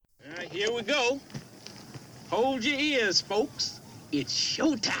here we go. Hold your ears, folks. It's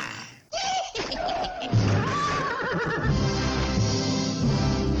showtime.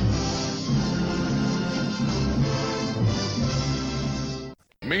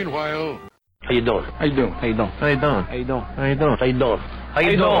 Meanwhile, how you doing? how you doing? How you doing? How you doing? How you doing? How you doing? How you doing? How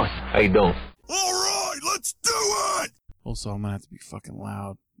you doing? How you doing? All right, let's do it! Also, I'm gonna have to be fucking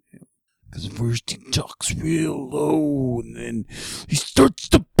loud. Because first he talks real low, and then he starts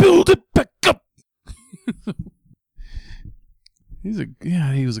to build it back up. He was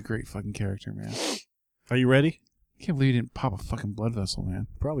a great fucking character, man. Are you ready? I can't believe you didn't pop a fucking blood vessel, man.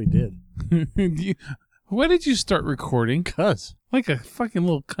 Probably did. Why did you start recording? 'Cause Like a fucking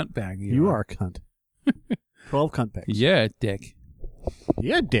little cunt bag. you are a cunt. 12 cunt bags. Yeah, dick.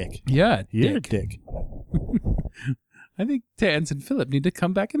 Yeah, dick. Yeah, You're a dick. dick. I think Terrence and Philip need to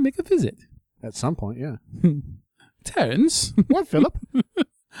come back and make a visit. At some point, yeah. Terrence? What, Philip?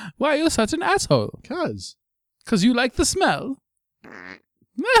 Why are you such an asshole? 'Cause. Because you like the smell.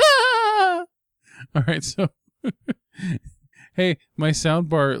 All right, so hey, my sound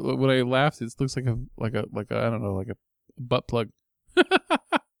bar when I laughed, it looks like a I don't know, like a butt plug.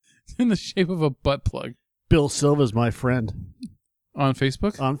 It's in the shape of a butt plug. Bill Silva's my friend. On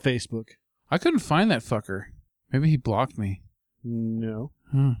Facebook? On Facebook. I couldn't find that fucker. Maybe he blocked me. No.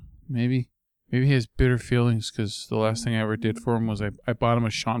 Maybe he has bitter feelings because the last thing I ever did for him was I bought him a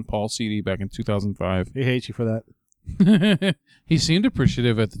Sean Paul CD back in 2005. He hates you for that. He seemed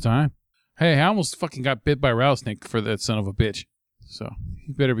appreciative at the time. Hey, I almost fucking got bit by a rattlesnake for that son of a bitch. So,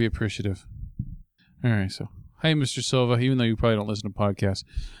 you better be appreciative. All right, so, hey, Mr. Silva, even though you probably don't listen to podcasts.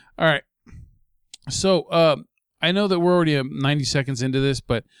 All right. So, I know that we're already 90 seconds into this,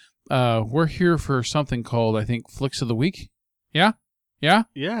 but we're here for something called, I think, Flicks of the Week. Yeah? Yeah?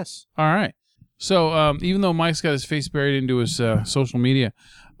 Yes. All right. So, even though Mike's got his face buried into his social media,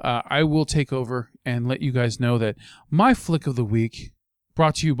 I will take over and let you guys know that my Flick of the Week,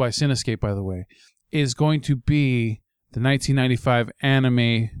 brought to you by Cinescape, by the way, is going to be the 1995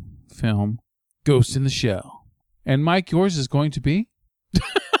 anime film Ghost in the Shell. And Mike, yours is going to be?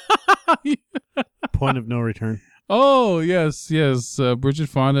 Point of no return. Oh, yes. Bridget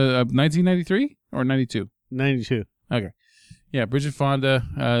Fonda, 1993 or 92? 92. Okay. Yeah, Bridget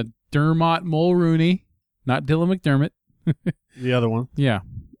Fonda, Dermot Mulrooney, not Dylan McDermott. The other one. Yeah.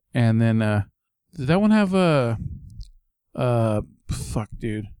 And then, did that one have fuck,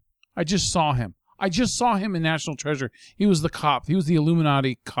 dude. I just saw him in National Treasure. He was the cop. He was the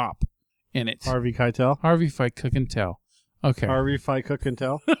Illuminati cop in it. Harvey Keitel. Harvey Fight Cook and Tell. Okay. Harvey Fight Cook and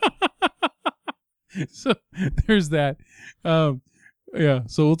Tell. So there's that. Yeah.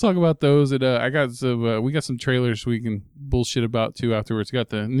 So we'll talk about those. And I got some. We got some trailers we can bullshit about too afterwards. We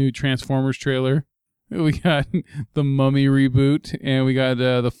got the new Transformers trailer. We got the Mummy reboot, and we got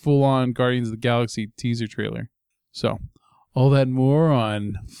the full-on Guardians of the Galaxy teaser trailer. So all that and more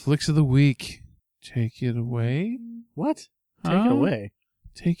on Flicks of the Week. Take it away. What? Take it away.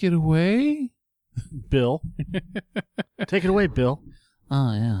 Take it away, Bill. Take it away, Bill.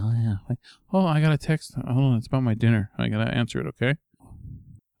 Oh, yeah. Oh, I got a text. Hold on, it's about my dinner. I got to answer it, okay?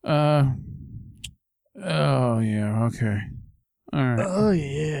 Oh, yeah, okay. All right. Oh,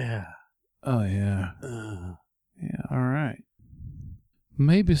 yeah. Oh, yeah. Yeah, all right.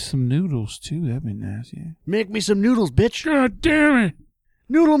 Maybe some noodles, too. That'd be nice, yeah. Make me some noodles, bitch. God damn it.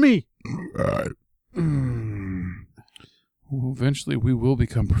 Noodle me. Well, eventually, we will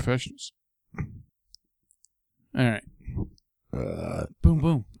become professionals. All right. Boom,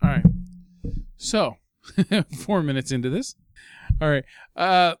 boom. All right. So, 4 minutes into this. All right.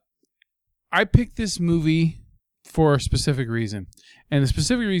 I picked this movie for a specific reason. And the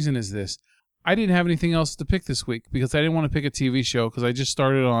specific reason is this. I didn't have anything else to pick this week because I didn't want to pick a TV show because I just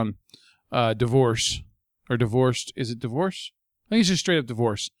started on Divorce. Or Divorced. Is it Divorce? I think it's just straight up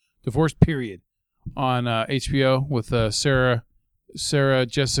Divorce. Divorce, period. On HBO with Sarah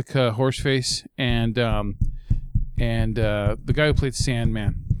Jessica Horseface and the guy who played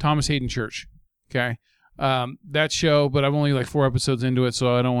Sandman, Thomas Hayden Church. Okay, that show, but I'm only like 4 episodes into it,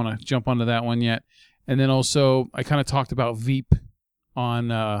 so I don't want to jump onto that one yet. And then also, I kind of talked about Veep on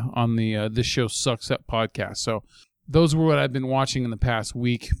the This Show Sucks Up podcast. So those were what I've been watching in the past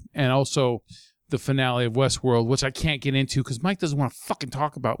week, and also the finale of Westworld, which I can't get into because Mike doesn't want to fucking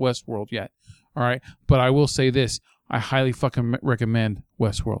talk about Westworld yet. All right, but I will say this: I highly fucking recommend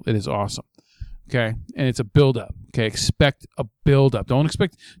Westworld. It is awesome. Okay, and it's a build-up. Okay, expect a build-up. Don't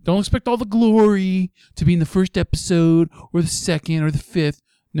expect all the glory to be in the first episode or the second or the fifth.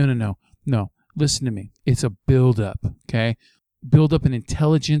 No. Listen to me. It's a build-up. Okay, build up in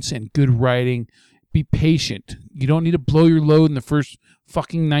intelligence and good writing. be patient. You don't need to blow your load in the first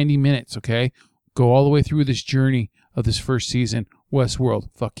fucking 90 minutes, okay? Go all the way through this journey of this first season. Westworld.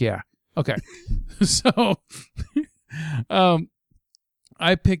 Fuck yeah. Okay. So,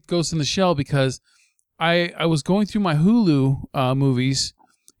 I picked Ghost in the Shell because I was going through my Hulu movies.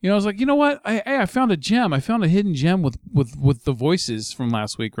 You know, I was like, you know what? I found a gem. I found a hidden gem with the voices from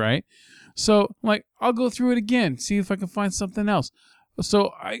last week, right? So, I'm like, I'll go through it again, see if I can find something else.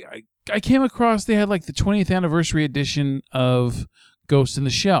 So, I came across, they had like the 20th anniversary edition of Ghost in the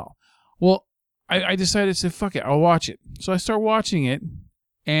Shell. Well, I decided to say, fuck it, I'll watch it. So I start watching it,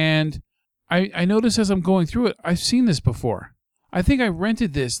 and I notice as I'm going through it, I've seen this before. I think I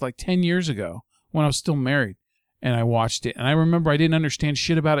rented this like 10 years ago when I was still married, and I watched it. And I remember I didn't understand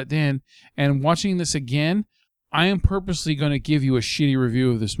shit about it then, and watching this again, I am purposely going to give you a shitty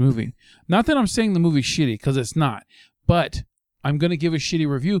review of this movie. Not that I'm saying the movie's shitty, because it's not, but I'm going to give a shitty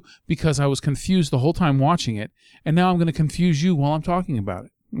review because I was confused the whole time watching it, and now I'm going to confuse you while I'm talking about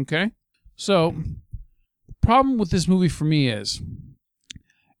it, okay? So, the problem with this movie for me is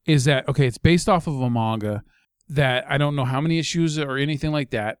that, okay, it's based off of a manga that I don't know how many issues or anything like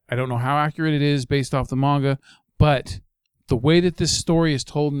that. I don't know how accurate it is based off the manga, but the way that this story is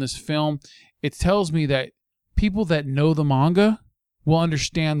told in this film, it tells me that people that know the manga will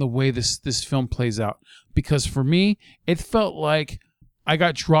understand the way this film plays out. Because for me, it felt like I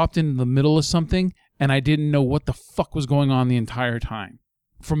got dropped into the middle of something and I didn't know what the fuck was going on the entire time.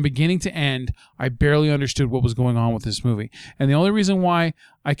 From beginning to end, I barely understood what was going on with this movie. And the only reason why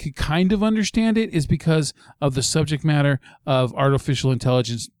I could kind of understand it is because of the subject matter of artificial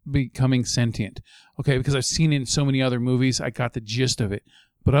intelligence becoming sentient. Okay, because I've seen it in so many other movies, I got the gist of it.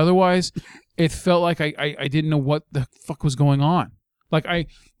 But otherwise, it felt like I didn't know what the fuck was going on. Like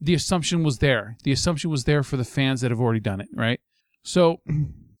the assumption was there. The assumption was there for the fans that have already done it, right? So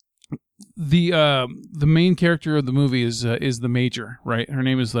the main character of the movie is the Major, right? Her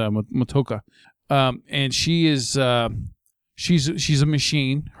name is Motoka, and she is she's a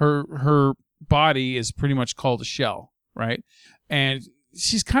machine. Her body is pretty much called a shell, right? And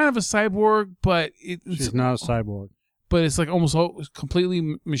she's kind of a cyborg, but She's not a cyborg. But it's like almost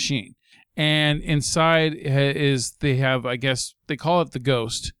completely machine. And inside is they have, I guess they call it the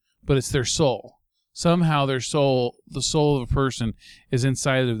ghost, but it's their soul. Somehow their soul, the soul of a person, is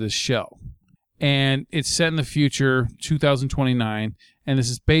inside of this shell. And it's set in the future, 2029, and this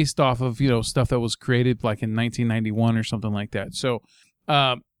is based off of, stuff that was created like in 1991 or something like that. So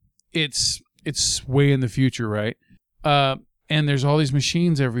it's way in the future, right? And there's all these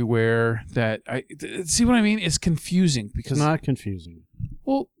machines everywhere that see what I mean? It's confusing because It's not confusing.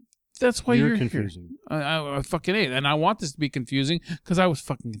 Well, that's why you're confusing. Here. I fucking ate, and I want this to be confusing because I was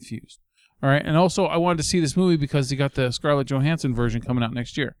fucking confused. All right, and also I wanted to see this movie because they got the Scarlett Johansson version coming out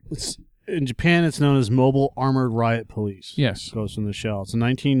next year. In Japan, it's known as Mobile Armored Riot Police. Yes. Ghost in the Shell. It's a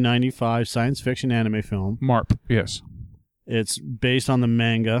 1995 science fiction anime film. MARP, yes. It's based on the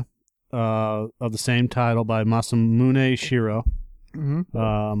manga of the same title by Masamune Shiro.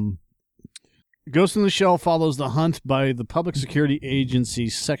 Mm-hmm. Ghost in the Shell follows the hunt by the Public Security Agency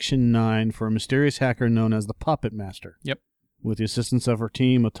Section 9 for a mysterious hacker known as the Puppet Master. Yep. With the assistance of her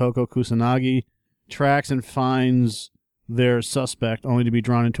team, Otoko Kusanagi tracks and finds their suspect, only to be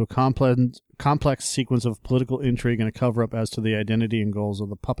drawn into a complex sequence of political intrigue and a cover-up as to the identity and goals of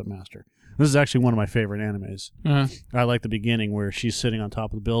the Puppet Master. This is actually one of my favorite animes. I like the beginning where she's sitting on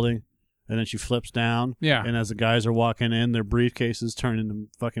top of the building, and then she flips down. Yeah. And as the guys are walking in, their briefcases turn into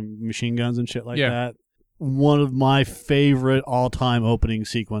fucking machine guns and shit like Yeah. that. One of my favorite all-time opening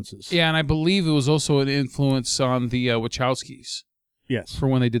sequences. Yeah, and I believe it was also an influence on the Wachowskis Yes. for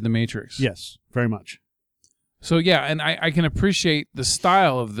when they did The Matrix. Yes, very much. So yeah, and I can appreciate the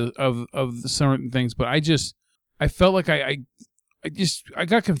style of the certain things, but I felt like I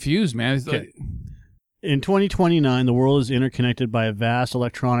got confused, man. It's like, In 2029, the world is interconnected by a vast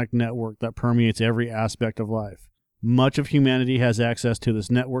electronic network that permeates every aspect of life. Much of humanity has access to this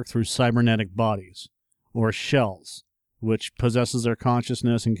network through cybernetic bodies, or shells, which possesses their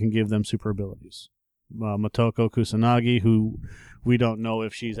consciousness and can give them super abilities. Motoko Kusanagi, who we don't know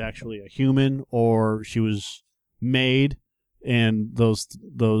if she's actually a human or she was made, and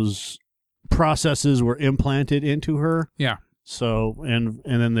those processes were implanted into her. Yeah. So and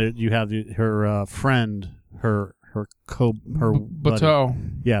then you have her friend, her buddy. Bateau.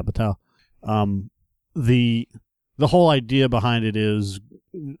 Yeah, Bateau. The whole idea behind it is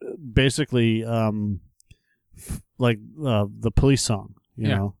basically like the police song, you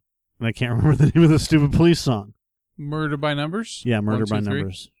know. And I can't remember the name of the stupid police song. Murder by Numbers? Yeah, Murder 1, 2, by 3.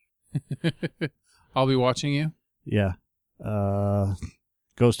 Numbers. I'll be watching you. Yeah.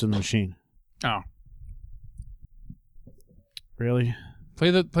 Ghost in the Machine. Oh. Really? Play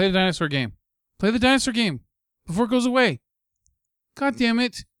the dinosaur game. Play the dinosaur game before it goes away. God damn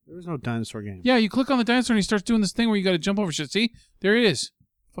it. There was no dinosaur game. Yeah, you click on the dinosaur and he starts doing this thing where you got to jump over shit. See? There it is.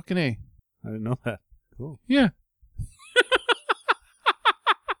 Fucking A. I didn't know that. Cool. Yeah.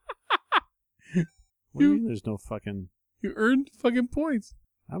 What do you mean there's no fucking... You earned fucking points.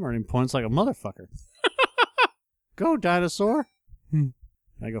 I'm earning points like a motherfucker. Go, dinosaur. Can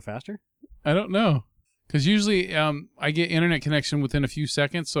I go faster? I don't know. Because usually I get internet connection within a few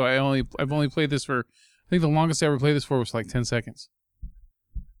seconds, so I've only played this for... I think the longest I ever played this for was like 10 seconds.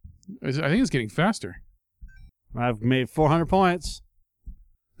 I think it's getting faster. I've made 400 points.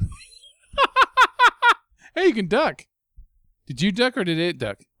 Hey, you can duck. Did you duck or did it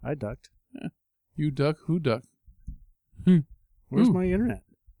duck? I ducked. You duck, who duck? Where's Ooh. my internet?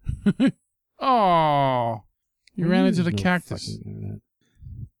 Oh, you ran into the There's no cactus. fucking internet.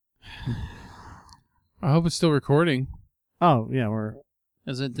 I hope it's still recording. Oh, yeah, we're...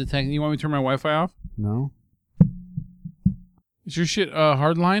 Is it detecting? You want me to turn my Wi-Fi off? No, Is your shit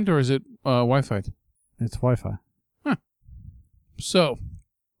hardlined or is it Wi-Fi? it's Wi-Fi. So,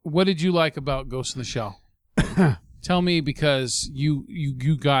 what did you like about Ghost in the Shell? Tell me, because you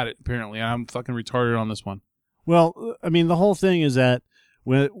got it apparently. And I'm fucking retarded on this one. Well, I mean, the whole thing is that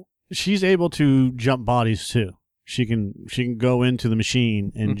when she's able to jump bodies too. She can go into the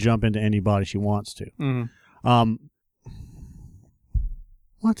machine and jump into any body she wants to. Mm-hmm.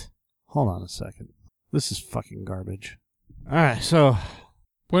 What? Hold on a second. This is fucking garbage. All right, so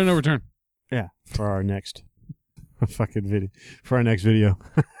Point of no return. yeah, for our next fucking video, for our next video.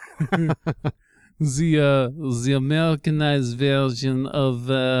 The Americanized version of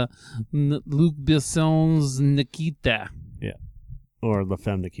Luc Besson's Nikita. Yeah, or La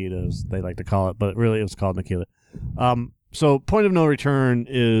Femme Nikita, as they like to call it, but really it was called Nikita. So Point of No Return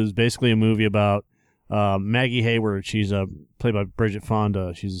is basically a movie about Maggie Hayward. She's played by Bridget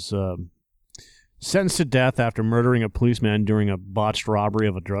Fonda. She's sentenced to death after murdering a policeman during a botched robbery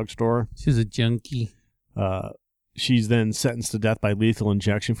of a drugstore. She's a junkie. She's then sentenced to death by lethal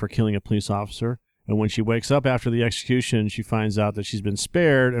injection for killing a police officer. And when she wakes up after the execution, she finds out that she's been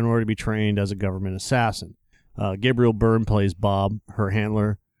spared in order to be trained as a government assassin. Gabriel Byrne plays Bob, her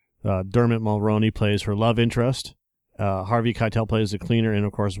handler. Dermot Mulroney plays her love interest. Harvey Keitel plays the cleaner. And,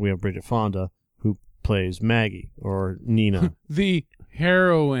 of course, we have Bridget Fonda, who plays Maggie, or Nina. The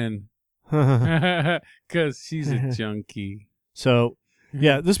heroine. Because she's a junkie. So,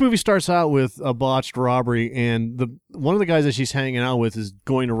 yeah, this movie starts out with a botched robbery, and one of the guys that she's hanging out with is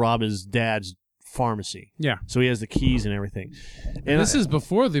going to rob his dad's pharmacy. Yeah. So he has the keys and everything. And This is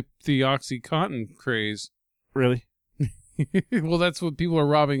before the OxyContin craze. really Well, that's what people are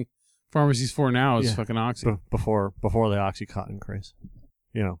robbing pharmacies for now is Yeah. fucking Oxy. before the OxyContin craze.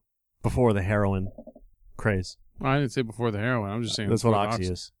 You know, before the heroin craze. Well, I didn't say before the heroin. I'm just saying That's what before Oxy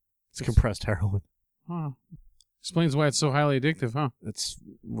the is. It's compressed heroin. Huh. Explains why it's so highly addictive, huh? That's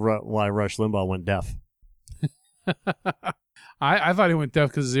why Rush Limbaugh went deaf. I thought he went deaf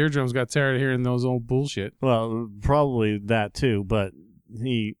because his eardrums got tired of hearing those old bullshit. Well, probably that too, but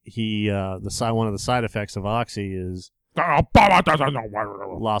one of the side effects of Oxy is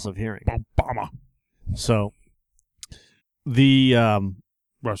loss of hearing. So the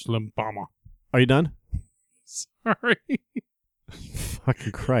Rush Limbaugh. are you done? Sorry.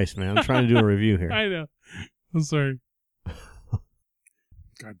 Fucking Christ, man. I'm trying to do a review here. I know. I'm sorry.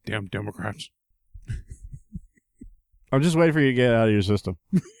 Goddamn Democrats. I'm just waiting for you to get out of your system.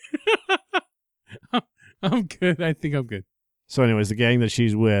 I'm good. I think I'm good. So anyways, the gang that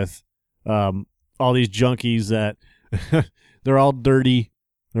she's with, all these junkies that they're all dirty.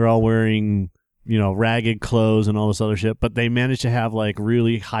 They're all wearing, ragged clothes and all this other shit, but they manage to have like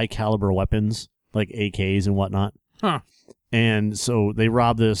really high caliber weapons, like AKs and whatnot. Huh. And so they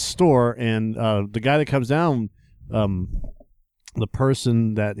rob this store, and the guy that comes down, the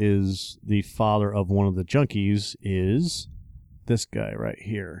person that is the father of one of the junkies is this guy right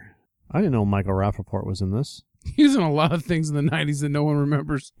here. I didn't know Michael Rappaport was in this. He was in a lot of things in the 90s that no one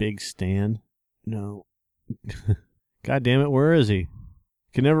remembers. Big Stan. No. God damn it, where is he?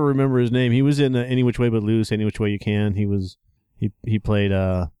 Can never remember his name. He was in Any Which Way But Loose, Any Which Way You Can. He played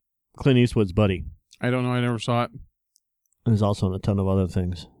Clint Eastwood's buddy. I don't know. I never saw it. He's also in a ton of other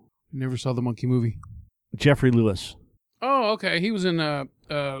things. Never saw the monkey movie. Jeffrey Lewis. Oh, okay. He was in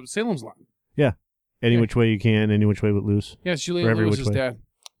Salem's Lot. Yeah. Any Yeah. Which Way You Can, Any Which Way But Loose. Yes, Juliette Every Lewis's Which Way. dad.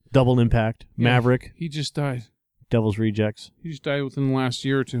 Double Impact. Yeah. Maverick. He just died. Devil's Rejects. He just died within the last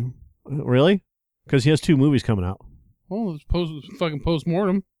year or two. Really? Because he has 2 movies coming out. Well, it's fucking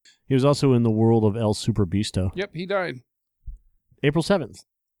post-mortem. He was also in The World of El Super Beasto. Yep, he died. April 7th.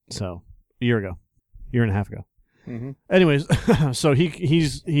 So, a year and a half ago. Anyways, so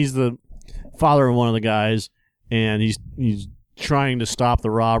he's the father of one of the guys, and he's trying to stop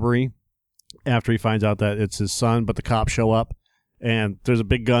the robbery after he finds out that it's his son, but the cops show up, and there's a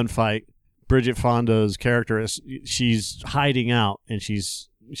big gunfight. Bridget Fonda's character she's hiding out, and she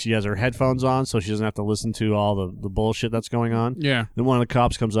has her headphones on, so she doesn't have to listen to all the bullshit that's going on. Yeah. Then one of the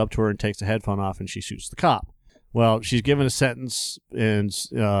cops comes up to her and takes the headphone off, and she shoots the cop. Well, she's given a sentence and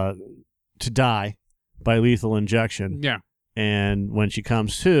to die by lethal injection. Yeah. And when she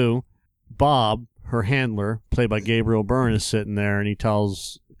comes to, Bob, her handler, played by Gabriel Byrne, is sitting there, and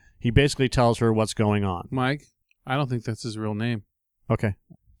he basically tells her what's going on. Mike, I don't think that's his real name. Okay.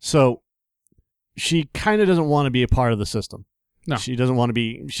 So she kind of doesn't want to be a part of the system. No. She doesn't want to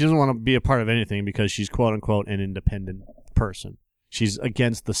be a part of anything because she's quote unquote an independent person. She's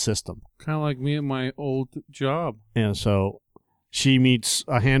against the system. Kind of like me at my old job. And so she meets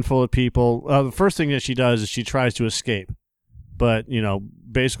a handful of people. The first thing that she does is she tries to escape. But,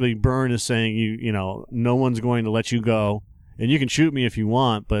 basically Byrne is saying, no one's going to let you go. And you can shoot me if you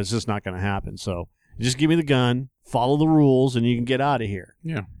want, but it's just not going to happen. So just give me the gun, follow the rules, and you can get out of here.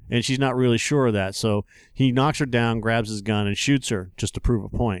 Yeah. And she's not really sure of that. So he knocks her down, grabs his gun, and shoots her just to prove a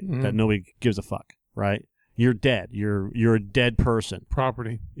point that nobody gives a fuck, right? You're dead. You're a dead person.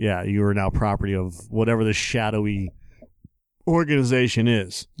 Property. Yeah, you are now property of whatever the shadowy organization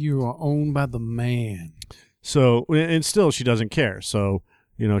is. You are owned by the man. So, and still she doesn't care. So,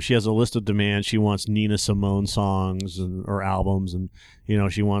 she has a list of demands. She wants Nina Simone songs or albums, and,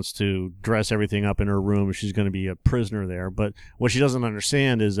 she wants to dress everything up in her room. She's going to be a prisoner there. But what she doesn't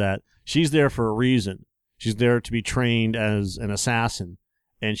understand is that she's there for a reason. She's there to be trained as an assassin,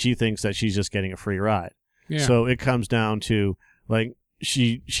 and she thinks that she's just getting a free ride. Yeah. So it comes down to, like,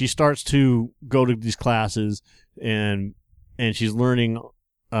 she starts to go to these classes, and she's learning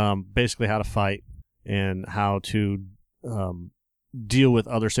basically how to fight and how to deal with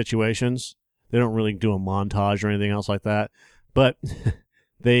other situations. They don't really do a montage or anything else like that, but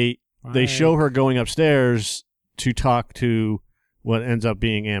they show her going upstairs to talk to what ends up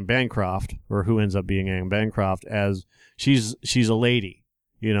being Anne Bancroft, or who ends up being Anne Bancroft, as she's a lady.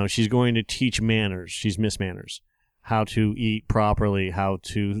 She's going to teach manners. She's Miss Manners. How to eat properly, how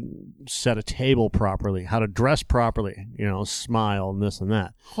to set a table properly, how to dress properly, smile and this and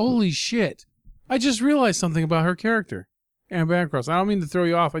that. Holy shit. I just realized something about her character, Anne Bancroft. I don't mean to throw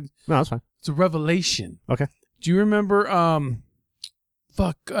you off. No, that's fine. It's a revelation. Okay. Do you remember, I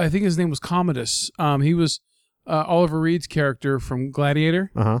think his name was Commodus. He was Oliver Reed's character from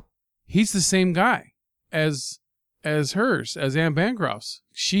Gladiator. Uh-huh. He's the same guy as hers, as Anne Bancroft's.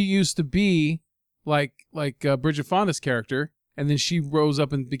 She used to be like Bridget Fonda's character, and then she rose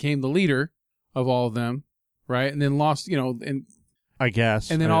up and became the leader of all of them, right? And then lost, and I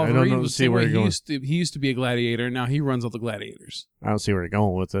guess. And then I Oliver don't Reed know, was see the where way you're he used to be a gladiator. Now he runs all the gladiators. I don't see where you're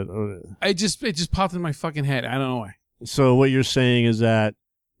going with it. It just popped in my fucking head. I don't know why. So what you're saying is that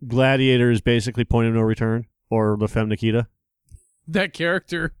Gladiator is basically Point of No Return, or La Femme Nikita? That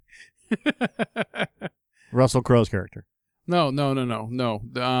character. Russell Crowe's character. No.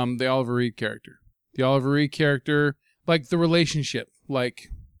 The Oliver Reed character. The Oliver Reed character, like the relationship,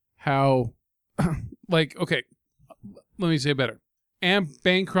 like how, like, okay, let me say it better. Anne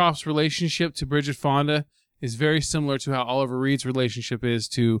Bancroft's relationship to Bridget Fonda is very similar to how Oliver Reed's relationship is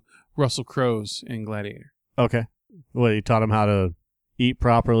to Russell Crowe's in Gladiator. Okay. What, he taught him how to eat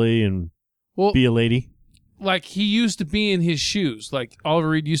properly and be a lady? Like, he used to be in his shoes. Like, Oliver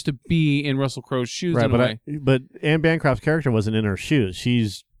Reed used to be in Russell Crowe's shoes right, in a way. But Anne Bancroft's character wasn't in her shoes.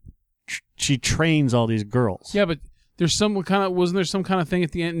 She trains all these girls. Yeah, but there's wasn't there some kind of thing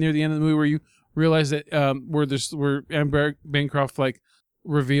at the end, near the end of the movie, where you realize that where Anne Bancroft like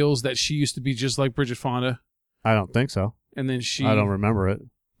reveals that she used to be just like Bridget Fonda, I don't think so. and then I don't remember it.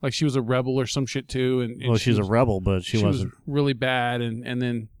 like she was a rebel or some shit too, and Well, she's a rebel, but she wasn't. was really bad, and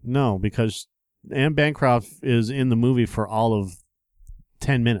then No, because Anne Bancroft is in the movie for all of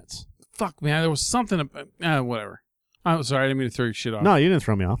 10 minutes. fuck man, there was something about, whatever. I'm sorry, I didn't mean to throw your shit off. No, you didn't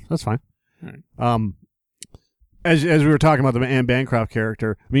throw me off. That's fine. All right. As we were talking about the Anne Bancroft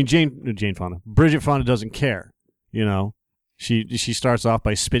character, I mean Jane Fonda, Bridget Fonda doesn't care. She starts off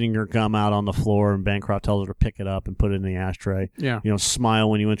by spitting her gum out on the floor, and Bancroft tells her to pick it up and put it in the ashtray. Yeah. Smile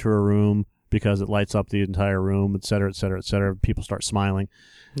when you enter a room because it lights up the entire room, et cetera, et cetera, et cetera. People start smiling.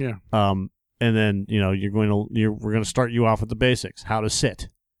 Yeah. And then we're going to start you off with the basics: how to sit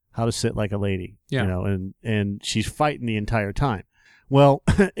like a lady. Yeah. And she's fighting the entire time. Well,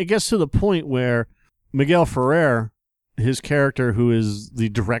 it gets to the point where Miguel Ferrer, his character, who is the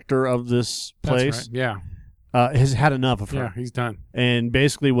director of this place, That's right. Yeah. has had enough of her. Yeah, he's done. And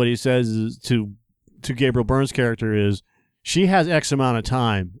basically what he says is to to Gabriel Byrne's character is she has X amount of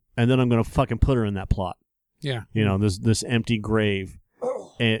time, and then I'm going to fucking put her in that plot. Yeah. You know, this empty grave,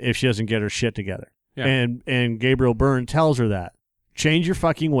 if she doesn't get her shit together. Yeah. And Gabriel Byrne tells her that change your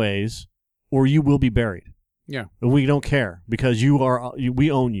fucking ways, or you will be buried. Yeah. And we don't care because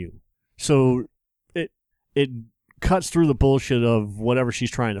we own you. So it cuts through the bullshit of whatever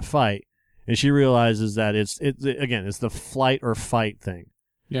she's trying to fight, and she realizes that it's the flight or fight thing.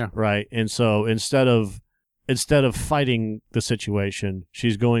 Yeah. Right. And so instead of fighting the situation,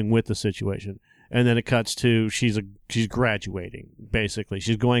 she's going with the situation. And then it cuts to she's graduating, basically.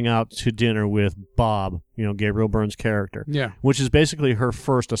 She's going out to dinner with Bob, you know, Gabriel Byrne's character. Yeah. Which is basically her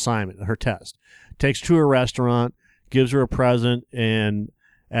first assignment, her test. Takes her to a restaurant, gives her a present, and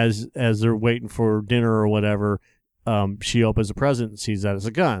as they're waiting for dinner or whatever, she opens the present and sees that it's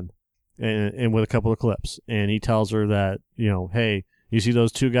a gun, and with a couple of clips. And he tells her that, you know, hey, you see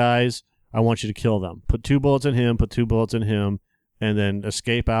those two guys? I want you to kill them. Put 2 bullets in him, put 2 bullets in him, and then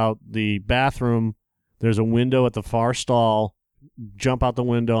escape out the bathroom. There's a window at the far stall. Jump out the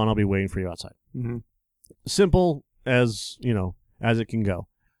window, and I'll be waiting for you outside. Mm-hmm. Simple as, you know, as it can go.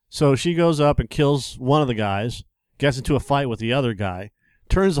 So she goes up and kills one of the guys, gets into a fight with the other guy,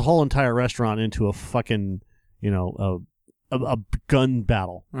 turns the whole entire restaurant into a fucking, you know, a gun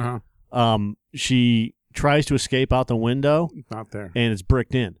battle. Uh-huh. She tries to escape out the window, Not there. and it's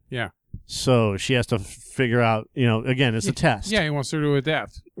bricked in. Yeah. So she has to figure out, you know, again, it's a test. Yeah, he wants her to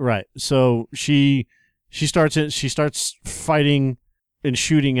adapt. Right. So she starts fighting and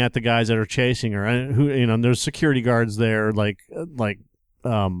shooting at the guys that are chasing her. And who, you know, there's security guards there,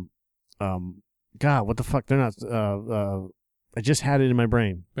 God, what the fuck? They're not. I just had it in my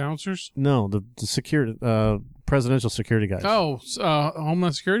brain. Bouncers? No, the security, presidential security guys. Oh,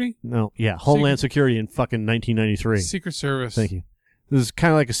 Homeland Security? No, yeah, Homeland Security in fucking 1993. Secret Service. Thank you. This is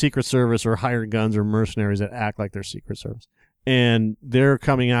kind of like a Secret Service or hired guns or mercenaries that act like they're Secret Service. And they're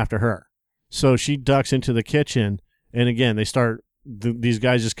coming after her. So she ducks into the kitchen, and again, they start, these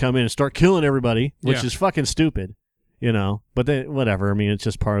guys just come in and start killing everybody, which is fucking stupid, you know, but they, whatever. I mean, it's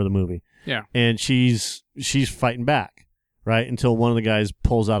just part of the movie. Yeah. And she's fighting back, right, until one of the guys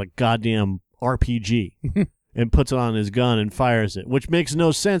pulls out a goddamn RPG and puts it on his gun and fires it, which makes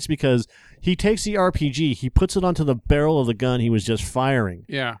no sense because he takes the RPG, he puts it onto the barrel of the gun he was just firing.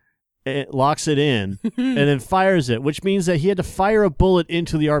 Yeah. It locks it in and then fires it, which means that he had to fire a bullet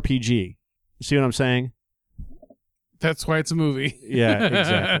into the RPG. See what I'm saying? That's why it's a movie. Yeah,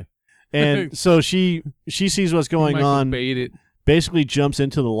 exactly. And so she sees what's going on, basically jumps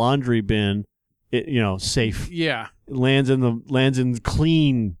into the laundry bin, safe. Yeah. Lands in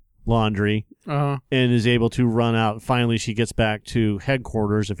clean laundry, and is able to run out. Finally, she gets back to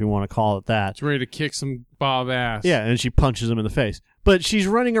headquarters, if you want to call it that. She's ready to kick some Bob ass. Yeah, and she punches him in the face. But she's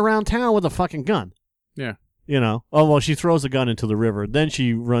running around town with a fucking gun. Yeah. She throws the gun into the river. Then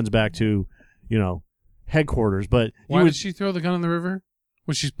she runs back to, headquarters. But why did she throw the gun in the river?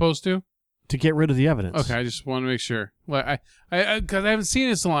 Was she supposed to? To get rid of the evidence. Okay, I just want to make sure. Well, because I haven't seen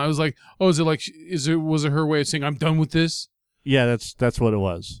it so long. I was like, oh, was it her way of saying I'm done with this? Yeah, that's what it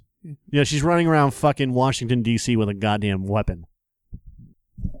was. Yeah, she's running around fucking Washington D.C. with a goddamn weapon.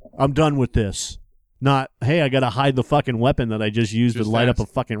 I'm done with this. Not, hey, I gotta hide the fucking weapon that I just used to light up a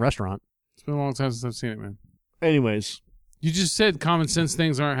fucking restaurant. It's been a long time since I've seen it, man. Anyways. You just said common sense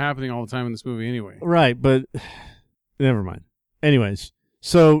things aren't happening all the time in this movie anyway. Right, but never mind. Anyways,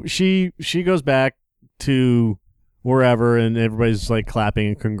 so she goes back to wherever, and everybody's like clapping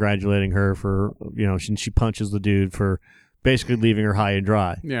and congratulating her for, she punches the dude for basically leaving her high and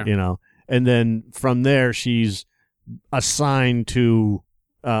dry. Yeah. And then from there, she's assigned to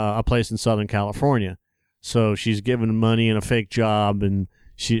a place in Southern California. So she's given money and a fake job, and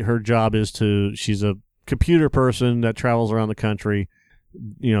her job is she's a computer person that travels around the country,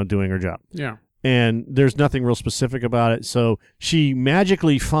 doing her job. Yeah. And there's nothing real specific about it. So she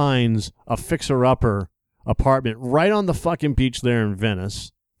magically finds a fixer-upper apartment right on the fucking beach there in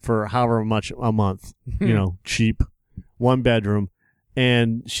Venice for however much a month, cheap, 1 bedroom,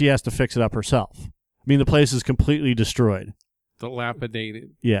 and she has to fix it up herself. I mean, the place is completely destroyed.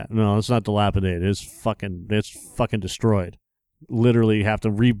 Dilapidated. Yeah, no, it's not dilapidated. It's fucking destroyed. Literally have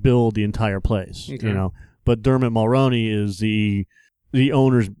to rebuild the entire place, okay. But Dermot Mulroney is the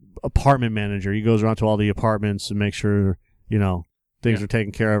owner's apartment manager. He goes around to all the apartments and makes sure, things are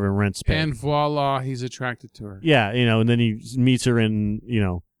taken care of and rent's paid. And voila, he's attracted to her. Yeah, and then he meets her in,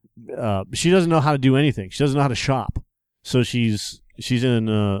 she doesn't know how to do anything. She doesn't know how to shop. So she's in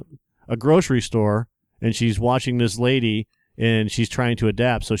a grocery store, and she's watching this lady, and she's trying to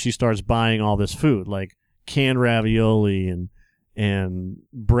adapt. So she starts buying all this food, like canned ravioli and and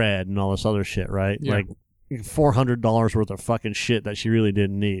bread and all this other shit, right? Yeah. Like $400 worth of fucking shit that she really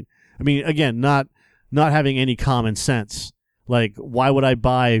didn't need. I mean, again, not having any common sense. Like, why would I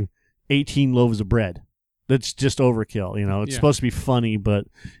buy 18 loaves of bread? That's just overkill. You know, it's supposed to be funny, but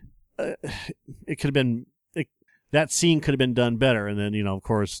it could have been. That scene could have been done better. And then, you know, of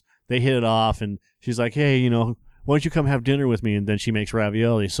course, they hit it off, and she's like, "Hey, you know, why don't you come have dinner with me?" And then she makes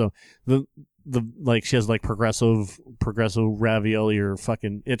ravioli. So the like she has like progressive ravioli, or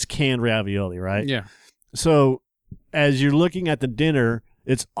fucking, it's canned ravioli, right? Yeah. So as you're looking at the dinner,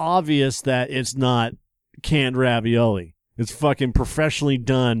 it's obvious that it's not canned ravioli. It's fucking professionally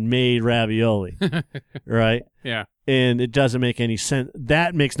done, made ravioli, right? Yeah. And it doesn't make any sense.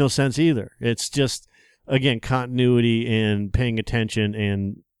 That makes no sense either. It's just, again, continuity and paying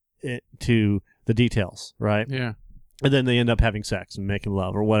attention to the details, right? Yeah. And then they end up having sex and making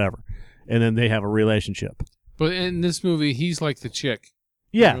love or whatever. And then they have a relationship. But in this movie, he's like the chick.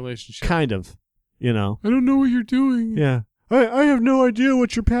 Yeah, Relationship. kind of, you know. I don't know what you're doing. Yeah. I have no idea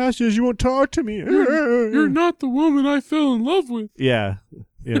what your past is. You won't talk to me. You're not the woman I fell in love with. Yeah.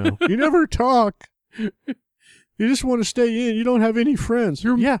 You know, you never talk. You just want to stay in. You don't have any friends.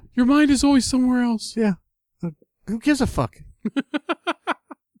 Your mind is always somewhere else. Yeah. Who gives a fuck?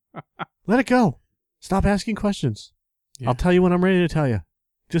 Let it go. Stop asking questions. Yeah. I'll tell you when I'm ready to tell you.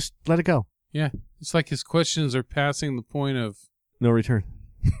 Just let it go. Yeah. It's like his questions are passing the point of no return.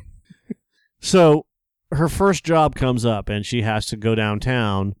 So her first job comes up, and she has to go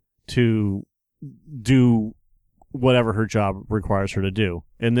downtown to do whatever her job requires her to do.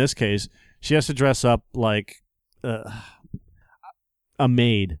 In this case, she has to dress up like a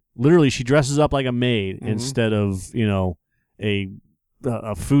maid. Literally, she dresses up like a maid instead of, you know, a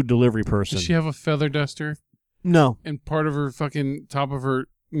food delivery person. Does she have a feather duster? No. And part of her fucking top of her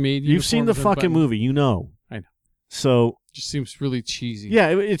maid You've seen the fucking button. movie. You know. I know. So Just seems really cheesy. yeah,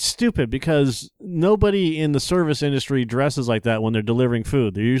 it's stupid because nobody in the service industry dresses like that when they're delivering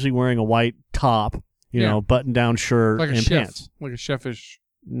food. They're usually wearing a white top, you know, button-down shirt Like a and chef. pants. Like a chefish.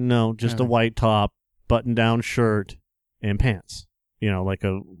 No, just a white top, button-down shirt, and pants. You know, like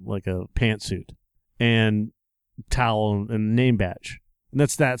a pantsuit, and towel and name badge. And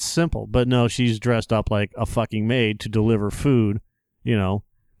that's that simple. But no, she's dressed up like a fucking maid to deliver food. You know,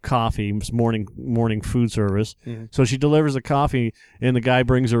 coffee, morning food service. Mm-hmm. So she delivers the coffee, and the guy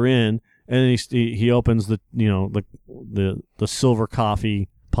brings her in, and he opens the silver coffee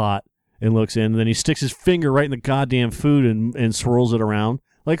pot and looks in, and then he sticks his finger right in the goddamn food and swirls it around.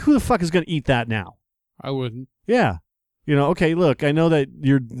 Like, who the fuck is gonna eat that now? I wouldn't. Yeah. You know, okay, look, I know that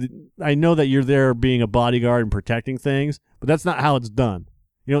you're there being a bodyguard and protecting things, but that's not how it's done.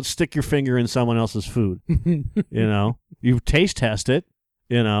 You don't stick your finger in someone else's food. You know, you taste test it.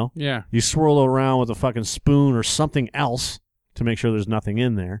 You know, Yeah. you swirl it around with a fucking spoon or something else to make sure there's nothing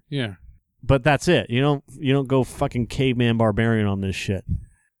in there. Yeah. But that's it. You don't go fucking caveman barbarian on this shit.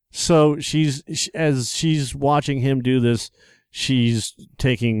 So as she's watching him do this, she's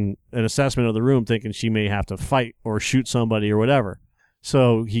taking an assessment of the room, thinking she may have to fight or shoot somebody or whatever.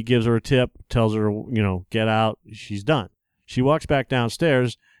 So he gives her a tip, tells her, you know, get out. She's done. She walks back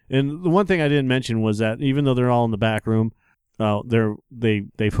downstairs, and the one thing I didn't mention was that even though they're all in the back room,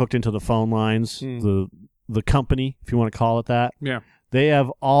 they've hooked into the phone lines. The company, if you want to call it that. Yeah. They have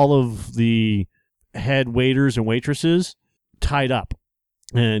all of the head waiters and waitresses tied up,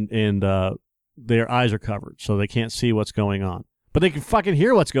 and their eyes are covered, so they can't see what's going on. But they can fucking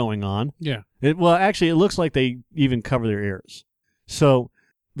hear what's going on. Yeah. Well, actually, it looks like they even cover their ears. So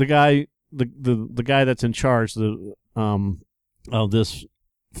the guy that's in charge of this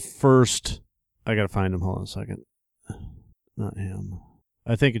first, I gotta find him. Hold on a second. Not him.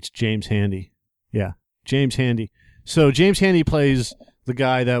 I think it's James Handy. Yeah, James Handy. So James Handy plays the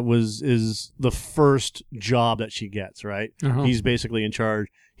guy that is the first job that she gets, right? Uh-huh. He's basically in charge.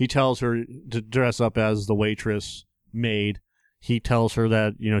 He tells her to dress up as the waitress maid. He tells her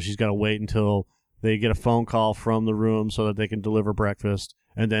that, you know, she's got to wait until they get a phone call from the room so that they can deliver breakfast.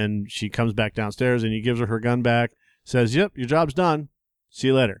 And then she comes back downstairs, and he gives her gun back, says, "Yep, your job's done. See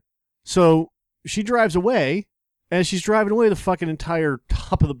you later." So she drives away. As she's driving away, the fucking entire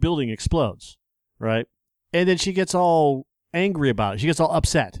top of the building explodes, right? And then she gets all angry about it. She gets all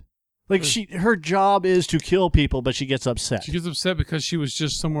upset. Like, her job is to kill people, but she gets upset. She gets upset because she was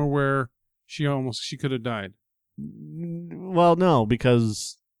just somewhere where she could have died. Well, no,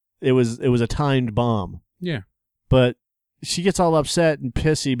 because it was a timed bomb. Yeah. But she gets all upset and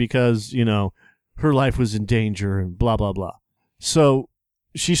pissy because, you know, her life was in danger and blah, blah, blah. So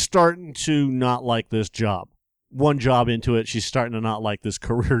she's starting to not like this job. One job into it, she's starting to not like this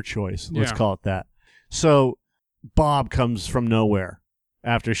career choice. Let's call it that. So Bob comes from nowhere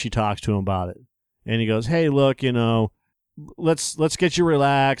after she talks to him about it. And he goes, hey, look, let's get you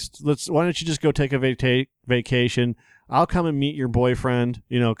relaxed. Why don't you just go take a vacation? I'll come and meet your boyfriend,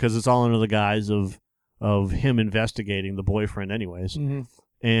 because it's all under the guise of him investigating the boyfriend anyways. Mm-hmm.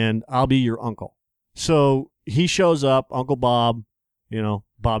 And I'll be your uncle. So he shows up, Uncle Bob,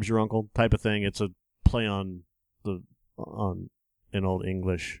 Bob's your uncle type of thing. It's a play on an old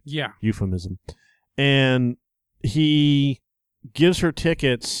English euphemism. And he gives her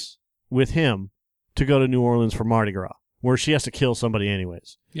tickets with him to go to New Orleans for Mardi Gras, where she has to kill somebody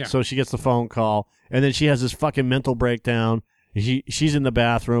anyways. Yeah. So she gets the phone call, and then she has this fucking mental breakdown. She's in the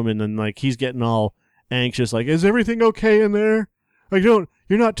bathroom, and then he's getting all anxious, is everything okay in there? You're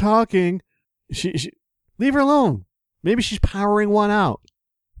not talking. She leave her alone. Maybe she's powering one out.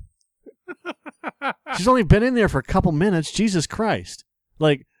 She's only been in there for a couple minutes. Jesus Christ.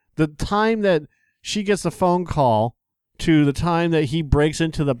 The time that she gets the phone call to the time that he breaks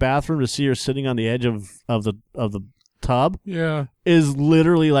into the bathroom to see her sitting on the edge of the tub is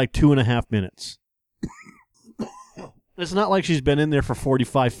literally 2.5 minutes. It's not like she's been in there for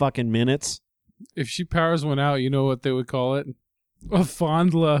 45 fucking minutes. If she powers one out, you know what they would call it? A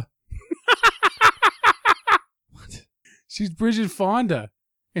fondla. What? She's Bridget Fonda.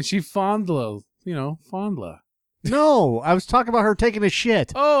 And she fondla. Fondla. No, I was talking about her taking a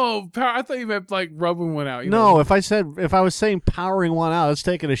shit. Oh, I thought you meant rubbing one out. No, if I was saying powering one out, it's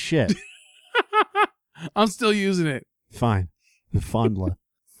taking a shit. I'm still using it. Fine. The fondla.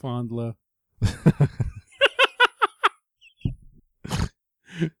 Fondla.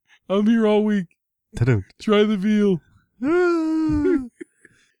 I'm here all week. Try the veal.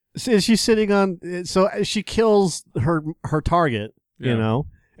 So she's sitting on. So she kills her target, and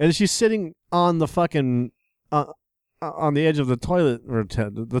she's sitting on the fucking on the edge of the toilet or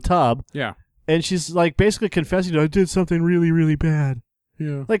the tub. Yeah. And she's basically confessing, I did something really, really bad.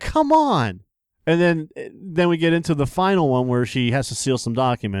 Yeah. Come on. And then we get into the final one where she has to seal some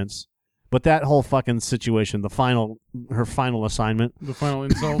documents. But that whole fucking situation, her final assignment. The final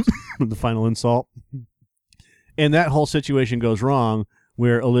insult. The final insult. And that whole situation goes wrong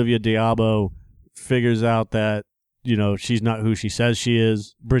where Olivia d'Abo figures out that, she's not who she says she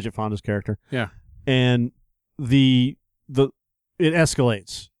is, Bridget Fonda's character. Yeah. And it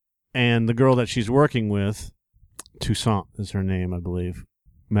escalates. And the girl that she's working with, Toussaint is her name, I believe.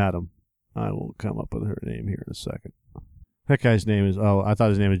 Madam. I will come up with her name here in a second. That guy's name is, I thought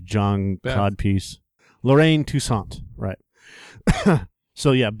his name was John Beth. Codpiece. Lorraine Toussaint, right.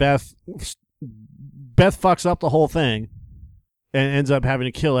 So yeah, Beth fucks up the whole thing and ends up having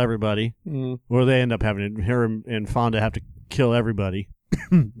to kill everybody. Mm. Or they end up having to, her and Fonda have to kill everybody.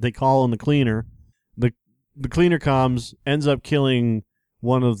 They call in the cleaner. The cleaner comes, ends up killing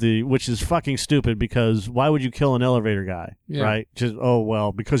one of which is fucking stupid because why would you kill an elevator guy, right? Just,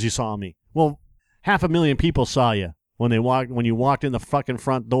 because you saw me. Well, 500,000 people saw you when you walked in the fucking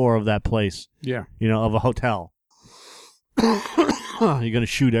front door of that place. Yeah. Of a hotel. You gonna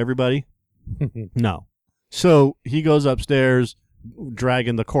shoot everybody? No. So he goes upstairs,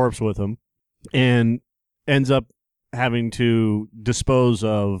 dragging the corpse with him, and ends up having to dispose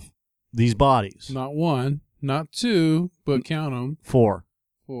of these bodies. Not one, not two, but count them. 4.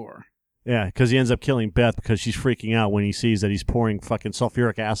 4. Yeah, because he ends up killing Beth because she's freaking out when he sees that he's pouring fucking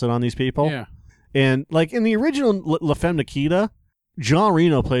sulfuric acid on these people. Yeah. And in the original La Femme Nikita, John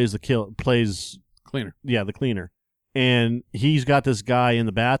Reno plays cleaner. Yeah, the cleaner. And he's got this guy in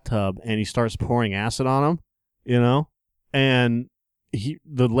the bathtub and he starts pouring acid on him, and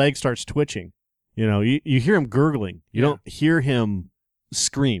the leg starts twitching. You hear him gurgling. You don't hear him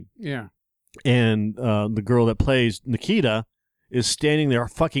scream. Yeah. And the girl that plays Nikita is standing there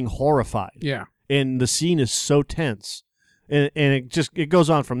fucking horrified. Yeah. And the scene is so tense. And it goes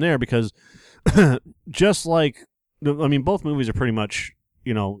on from there because just both movies are pretty much,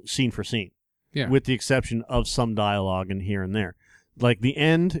 scene for scene. Yeah. With the exception of some dialogue and here and there. The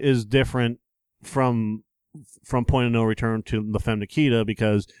end is different from Point of No Return to La Femme Nikita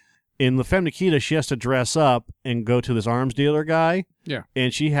because in La Femme Nikita, she has to dress up and go to this arms dealer guy. Yeah.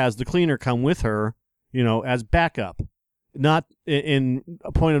 And she has the cleaner come with her, as backup. Not in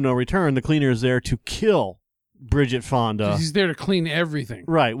A Point of No Return, the cleaner is there to kill Bridget Fonda. He's there to clean everything.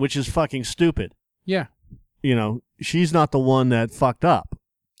 Right, which is fucking stupid. Yeah. She's not the one that fucked up.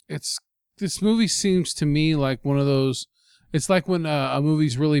 This movie seems to me like one of those. It's like when a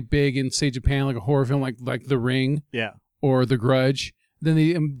movie's really big in, say, Japan, like a horror film, like The Ring, or The Grudge. Then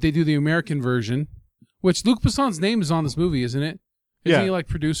they do the American version, which Luc Besson's name is on this movie, isn't it? Isn't he like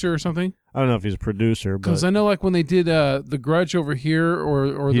producer or something? I don't know if he's a producer, Because but I know like when they did The Grudge over here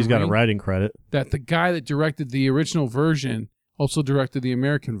or he's The got a Ring, writing credit. that the guy that directed the original version also directed the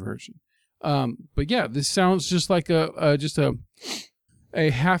American version. But yeah, this sounds just like a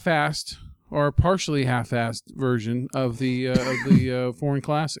half-assed or partially half-assed version of the foreign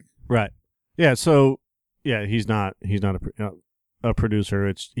classic. Right. Yeah. So yeah, he's not a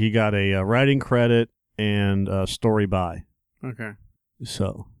producer. He got a writing credit and a story by. Okay.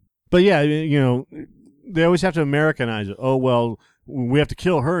 So, but yeah, they always have to Americanize it. Oh well, we have to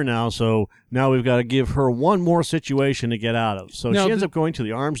kill her now, so now we've got to give her one more situation to get out of. So Now, she ends up going to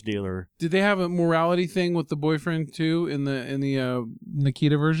the arms dealer. Did they have a morality thing with the boyfriend too in the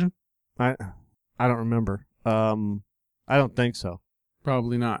Nikita version? I don't remember. I don't think so.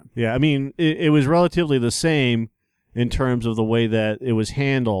 Probably not. Yeah, I mean, it was relatively the same in terms of the way that it was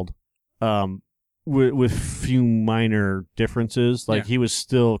handled, with few minor differences. Like, he was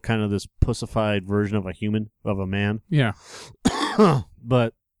still kind of this pussified version of a man. Yeah.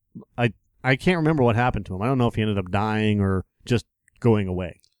 But I can't remember what happened to him. I don't know if he ended up dying or just going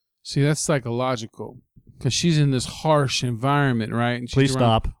away. See, that's psychological. Because she's in this harsh environment, right? And she's Please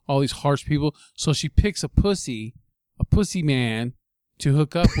around stop. all these harsh people. So she picks a pussy man to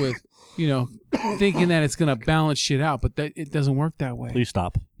hook up with, thinking that it's going to balance shit out. But it doesn't work that way. Please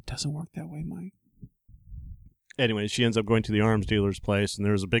stop. It doesn't work that way, Mike. Anyway, she ends up going to the arms dealer's place, and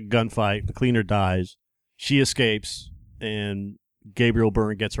there's a big gunfight. The cleaner dies. She escapes, and Gabriel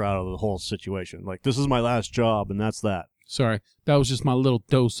Byrne gets her out of the whole situation. Like, this is my last job, and that's that. Sorry. That was just my little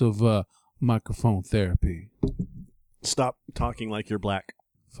dose of microphone therapy. Stop talking like you're black.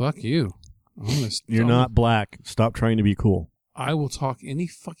 Fuck you. You're not black. Stop trying to be cool. I will talk any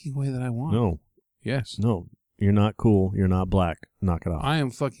fucking way that I want. No. Yes. No. You're not cool. You're not black. Knock it off. I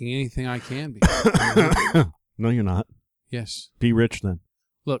am fucking anything I can be. No, you're not. Yes. Be rich then.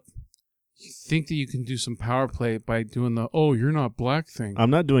 Look, you think that you can do some power play by doing the, oh, you're not black thing. I'm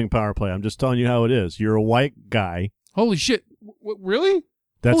not doing power play. I'm just telling you how it is. You're a white guy Holy shit. Really?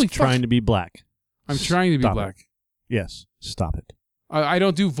 that's Holy trying fuck. to be black. I'm trying to be Stop black. it. Yes. Stop it. I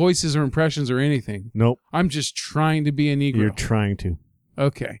don't do voices or impressions or anything. Nope. I'm just trying to be a Negro. You're trying to.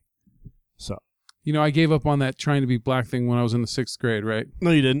 Okay. So. I gave up on that trying to be black thing when I was in the 6th grade, right?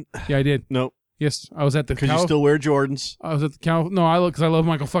 No, you didn't. Yeah, I did. Nope. Yes, I was at the Because you still wear Jordans. I was at the No, because I love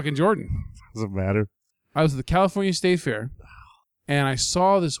Michael fucking Jordan. Doesn't matter. I was at the California State Fair, and I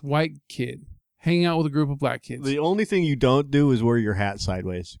saw this white kid hanging out with a group of black kids. The only thing you don't do is wear your hat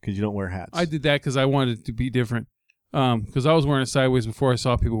sideways because you don't wear hats. I did that because I wanted it to be different. Because I was wearing it sideways before I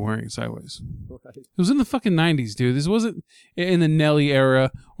saw people wearing it sideways. Right. It was in the fucking 90s, dude. This wasn't in the Nelly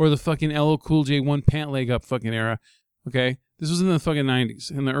era or the fucking LL Cool J one pant leg up fucking era. Okay? This was in the fucking 90s,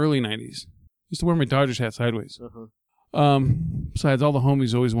 in the early 90s. I used to wear my Dodgers hat sideways. Besides, all the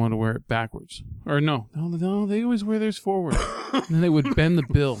homies always wanted to wear it backwards. Or no, they always wear theirs forward. And then they would bend the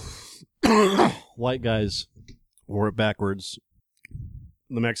bill. White guys wore it backwards.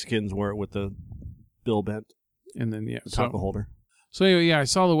 The Mexicans wore it with the bill bent, And then, the taco holder. So anyway, yeah, I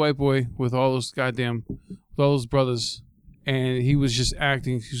saw the white boy with all those brothers, and he was just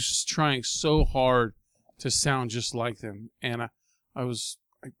acting, he was just trying so hard to sound just like them. And I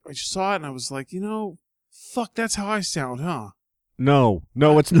just saw it and I was like, fuck, that's how I sound, huh? No,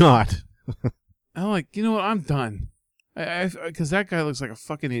 it's not. And I'm like, you know what, I'm done. Because that guy looks like a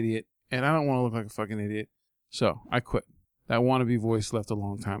fucking idiot, and I don't want to look like a fucking idiot. So I quit. That wannabe voice left a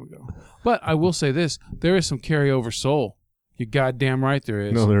long time ago. But I will say this, there is some carryover soul. You're goddamn right there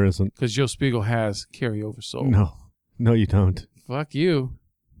is. No, there isn't. Because Joe Spiegel has carryover soul. No, you don't. Fuck you.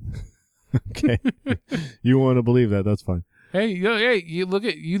 Okay. You want to believe that, that's fine. Hey, you look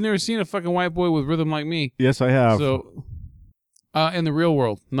at, you've never seen a fucking white boy with rhythm like me. Yes, I have. So, in the real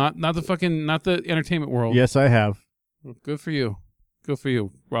world, not the entertainment world. Yes, I have. Good for you.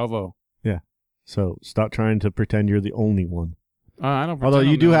 Bravo. Yeah. So stop trying to pretend you're the only one. I don't. Although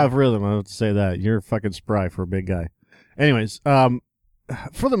you I'm do the- have rhythm, I have to say that. You're fucking spry for a big guy. Anyways,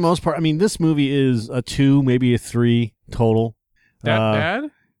 for the most part, I mean, this movie is a 2, maybe a 3 total. that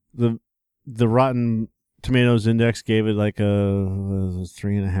bad. The Rotten Tomatoes Index gave it like a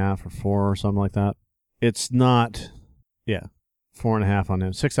 3.5 or 4 or something like that. It's not, 4.5 on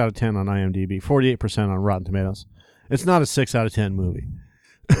them. 6 out of 10 on IMDb. 48% on Rotten Tomatoes. It's not a 6 out of 10 movie.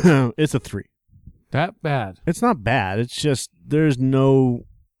 It's a 3. That bad. It's not bad. It's just there's no.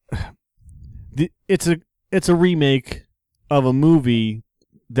 It's a remake of a movie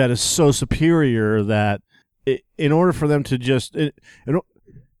that is so superior that in order for them to just in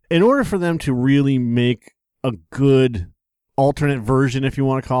order for them to really make a good alternate version, if you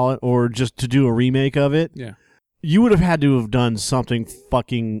want to call it, or just to do a remake of it, you would have had to have done something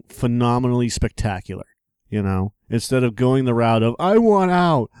fucking phenomenally spectacular, you know, instead of going the route of I want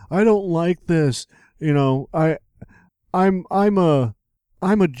out, I don't like this, you know, I'm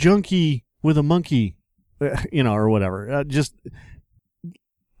a junkie with a monkey, you know, or whatever. Just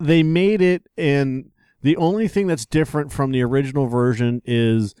they made it, and the only thing that's different from the original version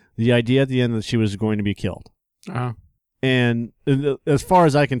is the idea at the end that she was going to be killed. And as far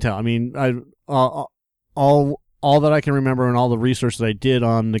as I can tell, I mean, all that I can remember and all the research that I did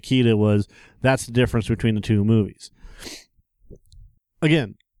on Nikita was that's the difference between the two movies.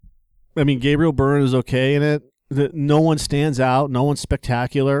 Again, I mean, Gabriel Byrne is okay in it. No one stands out. No one's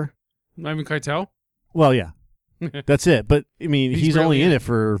spectacular. Not even Keitel? Well, yeah. That's it. But, I mean, he's only in it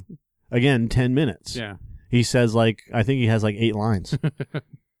for, again, 10 minutes. Yeah. He says, like, I think he has like 8 lines.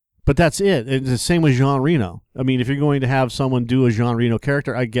 But that's it. It's the same with Jean Reno. I mean, if you're going to have someone do a Jean Reno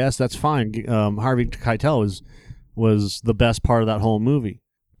character, I guess that's fine. Harvey Keitel was the best part of that whole movie.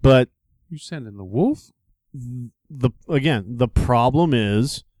 But You sending the wolf? The problem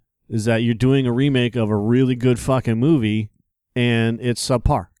is that you're doing a remake of a really good fucking movie, and it's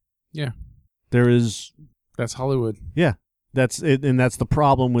subpar. Yeah. That's Hollywood. Yeah. That's it, and that's the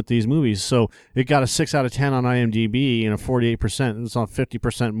problem with these movies. So it got a 6 out of 10 on IMDb and a 48%. It's on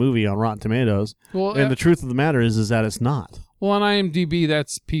 50% movie on Rotten Tomatoes. Well, and the truth of the matter is that it's not. Well, on IMDb,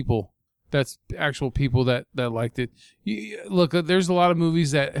 that's people. That's actual people that liked it. Look, there's a lot of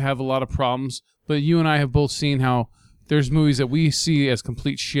movies that have a lot of problems, but you and I have both seen how there's movies that we see as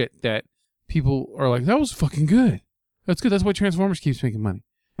complete shit that people are like, that was fucking good. That's good. That's why Transformers keeps making money.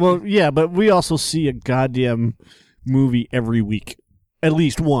 Well, yeah, but we also see a goddamn movie every week. At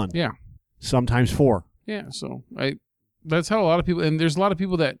least one. Yeah. Sometimes 4. Yeah, so that's how a lot of people, and there's a lot of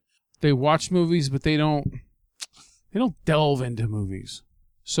people that they watch movies, but they don't delve into movies.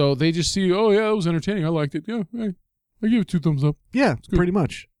 So they just see, oh yeah, it was entertaining. I liked it. Yeah, I give it 2 thumbs up. Yeah, pretty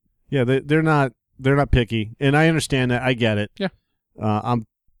much. Yeah, they're not picky, and I understand that. I get it. Yeah. I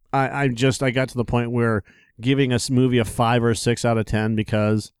got to the point where giving a movie a 5 or a 6 out of 10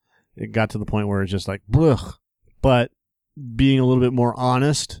 because it got to the point where it's just like, blech. But being a little bit more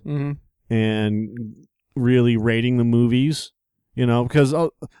honest and really rating the movies, you know, because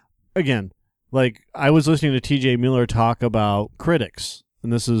again, like I was listening to TJ Miller talk about critics,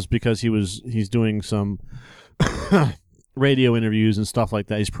 and this is because he's doing some radio interviews and stuff like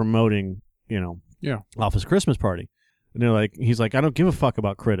that. He's promoting, you know, off his Christmas party. And he's like, I don't give a fuck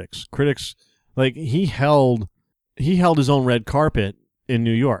about critics. Critics, like he held his own red carpet in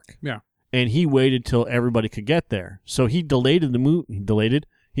New York. Yeah. And he waited till everybody could get there. So he delayed the movie.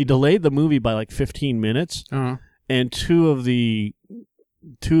 He delayed the movie by like 15 minutes. Uh-huh. And two of the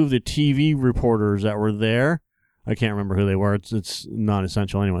TV reporters that were there, I can't remember who they were. It's not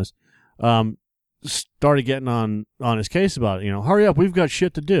essential, anyways. Started getting on his case about it. You know, hurry up, we've got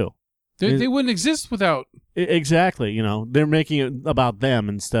shit to do. They wouldn't exist without. Exactly. You know, they're making it about them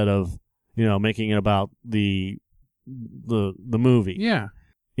instead of, you know, making it about the movie. Yeah.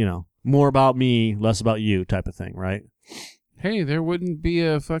 You know, more about me, less about you type of thing, right? Hey, there wouldn't be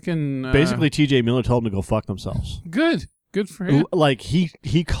a fucking... Basically, TJ Miller told them to go fuck themselves. Good for him. Like,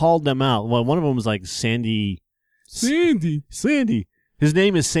 he called them out. Well, one of them was like Sandy. Sandy. His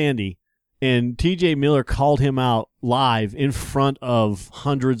name is Sandy. And TJ Miller called him out live in front of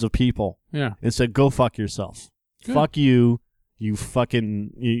hundreds of people. Yeah. And said, go fuck yourself. Good. Fuck you, you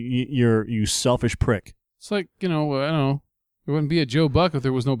fucking, you selfish prick. It's like, you know, I don't know. There wouldn't be a Joe Buck if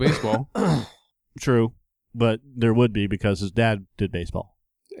there was no baseball. True. But there would be because his dad did baseball.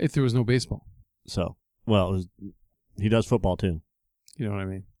 If there was no baseball. So, well, he does football too. You know what I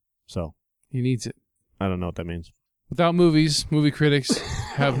mean? So. He needs it. I don't know what that means. Without movies, movie critics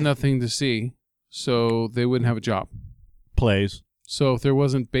have nothing to see, so they wouldn't have a job. Plays. So if there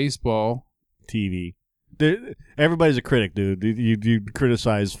wasn't baseball... TV. Everybody's a critic, dude. You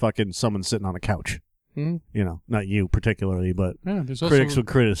criticize fucking someone sitting on a couch. Mm-hmm. You know, not you particularly, but critics would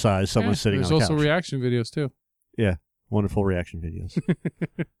criticize someone sitting on a couch. There's also reaction videos, too. Yeah, wonderful reaction videos.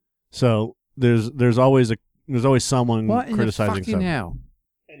 So there's always someone criticizing something. Hell?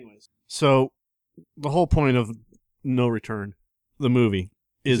 Anyways, so the whole point of No Return, the movie,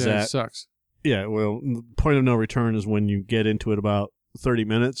 is that it sucks. Yeah, well, the point of no return is when you get into it about 30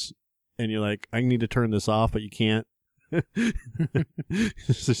 minutes and you're like, I need to turn this off, but you can't.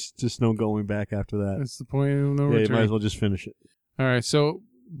 just no going back after that. That's the point of no return. You might as well just finish it. All right, so,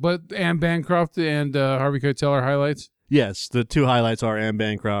 but Anne Bancroft and Harvey Keitel are highlights? Yes, the 2 highlights are Anne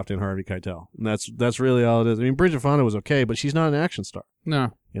Bancroft and Harvey Keitel. And that's really all it is. I mean, Bridget Fonda was okay, but she's not an action star.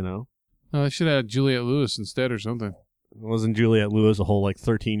 No. You know? No, they should have had Juliette Lewis instead or something. Wasn't Juliette Lewis a whole,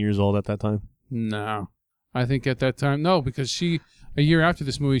 13 years old at that time? No. I think at that time, no, because a year after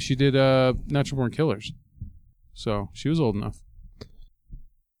this movie, she did Natural Born Killers. So she was old enough.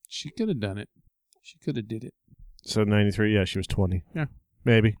 She could have done it. She could have did it. So 93, yeah, she was 20. Yeah.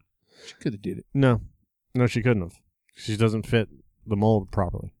 Maybe. She could have did it. No, she couldn't have. She doesn't fit the mold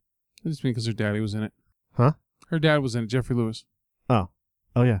properly. I just mean because her daddy was in it. Huh? Her dad was in it, Jeffrey Lewis. Oh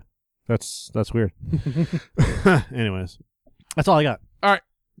yeah. That's weird. Anyways, that's all I got. All right,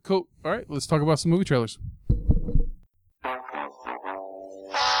 cool. All right, let's talk about some movie trailers.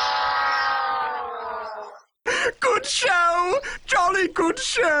 Good show! Jolly good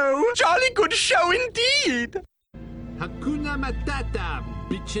show! Jolly good show indeed! Hakuna Matata,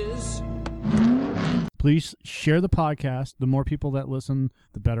 bitches! Please share the podcast. The more people that listen,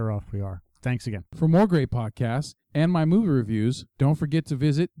 the better off we are. Thanks again. For more great podcasts and my movie reviews, don't forget to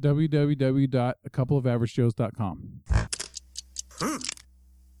visit www.acoupleofaveragejoes.com.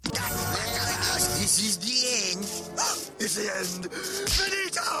 This is the end. It's the end.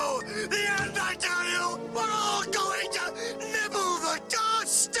 Finito! The end, I tell you! We're all going to nibble the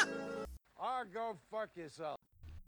dust! Or go fuck yourself.